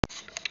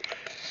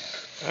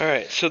All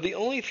right, so the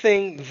only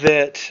thing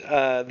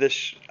that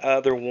this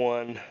other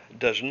one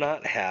does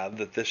not have,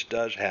 that this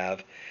does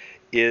have,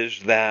 is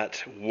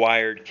that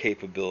wired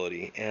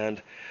capability. And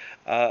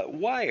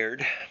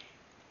wired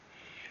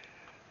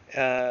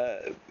uh,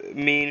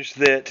 means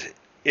that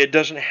it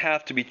doesn't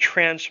have to be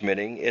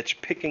transmitting, it's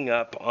picking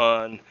up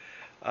on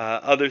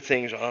other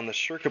things on the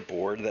circuit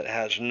board that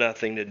has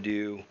nothing to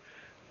do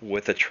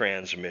with a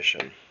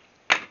transmission.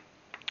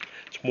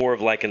 It's more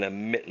of like an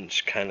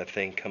emittance kind of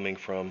thing coming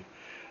from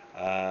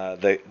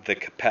the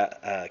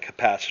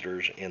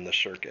capacitors in the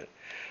circuit.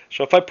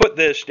 So if I put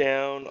this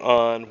down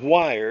on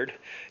wired,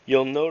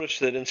 you'll notice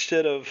that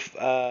instead of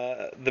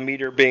the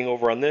meter being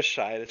over on this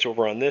side, it's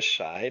over on this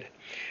side.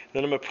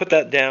 Then I'm going to put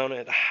that down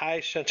at high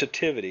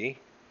sensitivity.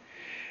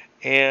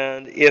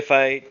 And if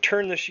I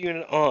turn this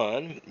unit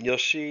on, you'll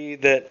see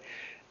that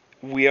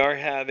we are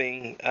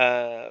having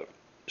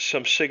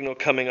some signal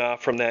coming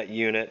off from that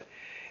unit.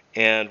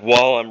 And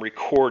while I'm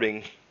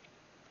recording,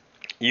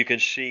 you can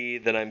see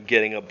that I'm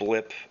getting a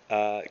blip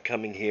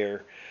coming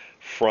here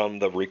from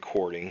the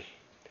recording,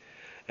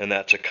 and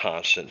that's a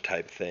constant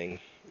type thing.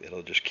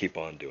 It'll just keep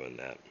on doing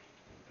that.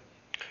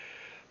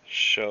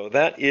 So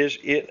that is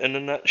it in a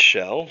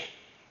nutshell.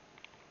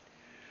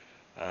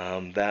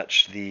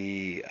 That's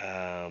the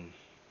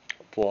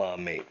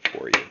Lawmate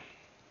for you.